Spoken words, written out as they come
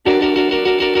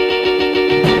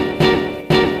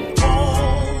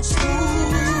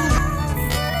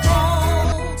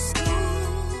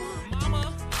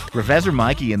Professor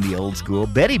Mikey in the old school.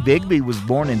 Betty Bigby was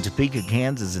born in Topeka,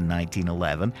 Kansas in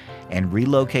 1911 and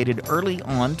relocated early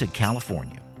on to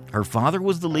California. Her father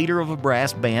was the leader of a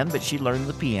brass band, but she learned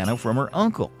the piano from her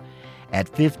uncle. At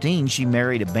 15, she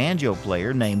married a banjo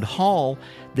player named Hall,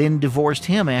 then divorced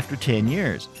him after 10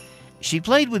 years. She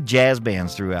played with jazz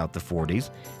bands throughout the 40s.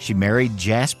 She married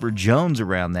Jasper Jones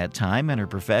around that time, and her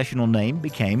professional name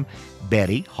became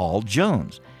Betty Hall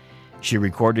Jones. She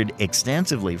recorded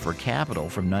extensively for Capitol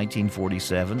from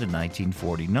 1947 to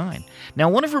 1949. Now,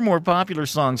 one of her more popular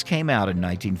songs came out in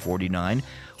 1949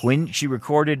 when she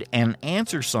recorded an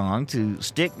answer song to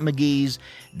Stick McGee's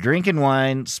Drinkin'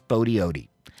 Wine Spody-Ody.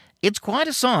 It's quite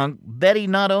a song. Betty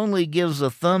not only gives a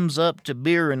thumbs up to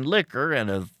beer and liquor and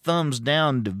a thumbs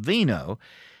down to vino,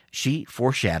 she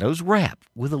foreshadows rap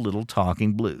with a little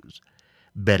talking blues.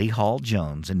 Betty Hall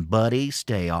Jones and Buddy,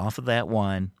 Stay Off of That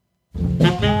Wine.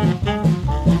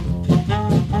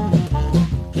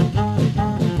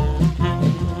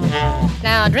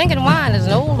 Now, drinking wine is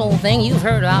an old thing. You've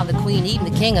heard of the Queen, even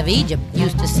the King of Egypt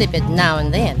used to sip it now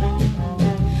and then.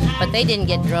 But they didn't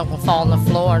get drunk and fall on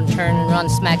the floor and turn and run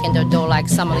smack into a door like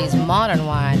some of these modern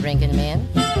wine-drinking men.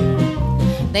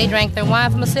 They drank their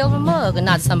wine from a silver mug and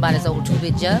not somebody's old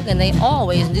two-bit jug, and they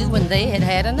always knew when they had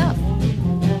had enough.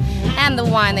 And the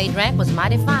wine they drank was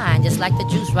mighty fine, just like the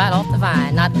juice right off the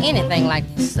vine, not anything like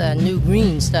this new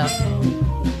green stuff.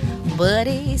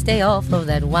 Buddy, stay off of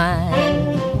that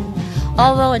wine,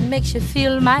 although it makes you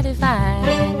feel mighty fine.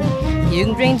 You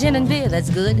can drink gin and beer,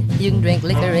 that's good. You can drink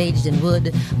liquor aged in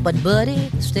wood. But buddy,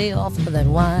 stay off of that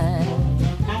wine.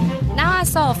 Now I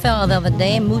saw a fella the other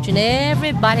day mooching,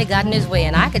 everybody got in his way,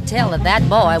 and I could tell that that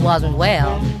boy wasn't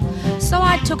well. So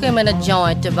I took him in a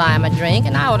joint to buy him a drink,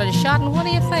 and I ordered a shot, and what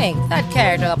do you think? That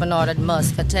character up and ordered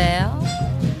muscatel.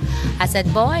 I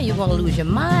said, boy, you're gonna lose your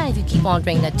mind if you keep on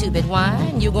drinking that two-bit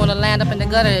wine. You're gonna land up in the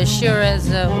gutter as sure as,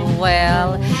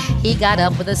 well. He got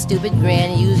up with a stupid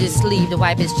grin, used his sleeve to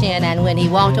wipe his chin, and when he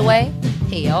walked away,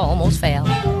 he almost fell.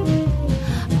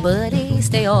 Buddy,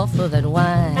 stay off of that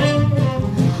wine,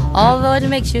 although it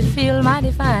makes you feel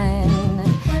mighty fine.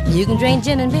 You can drink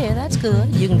gin and beer, that's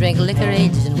good. You can drink liquor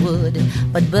aged in wood.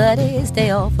 But buddy,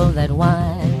 stay off of that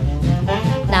wine.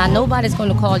 Now, nobody's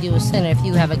going to call you a sinner if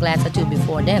you have a glass or two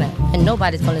before dinner, and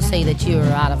nobody's going to say that you're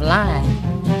out of line.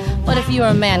 But if you're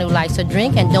a man who likes to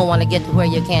drink and don't want to get to where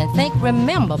you can't think,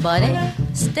 remember, buddy,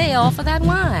 stay off of that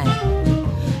wine.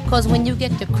 Because when you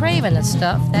get to craving the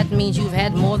stuff, that means you've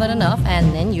had more than enough,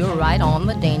 and then you're right on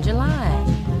the danger line.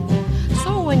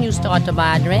 So when you start to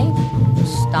buy a drink,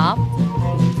 stop,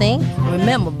 think,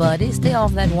 remember, buddy, stay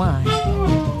off that wine.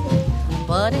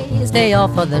 Buddy, stay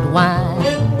off of that wine,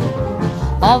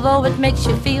 although it makes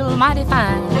you feel mighty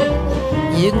fine.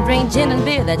 You can drink gin and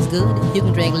beer, that's good. You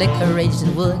can drink liquor aged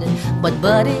in wood. But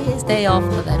buddy, stay off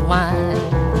of that wine.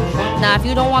 Now, if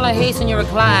you don't want to hasten your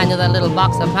recline to that little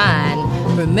box of pine,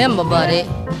 remember, buddy,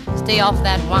 stay off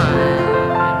that wine.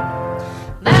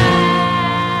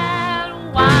 That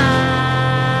wine.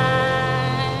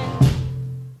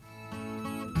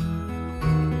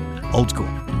 Old school.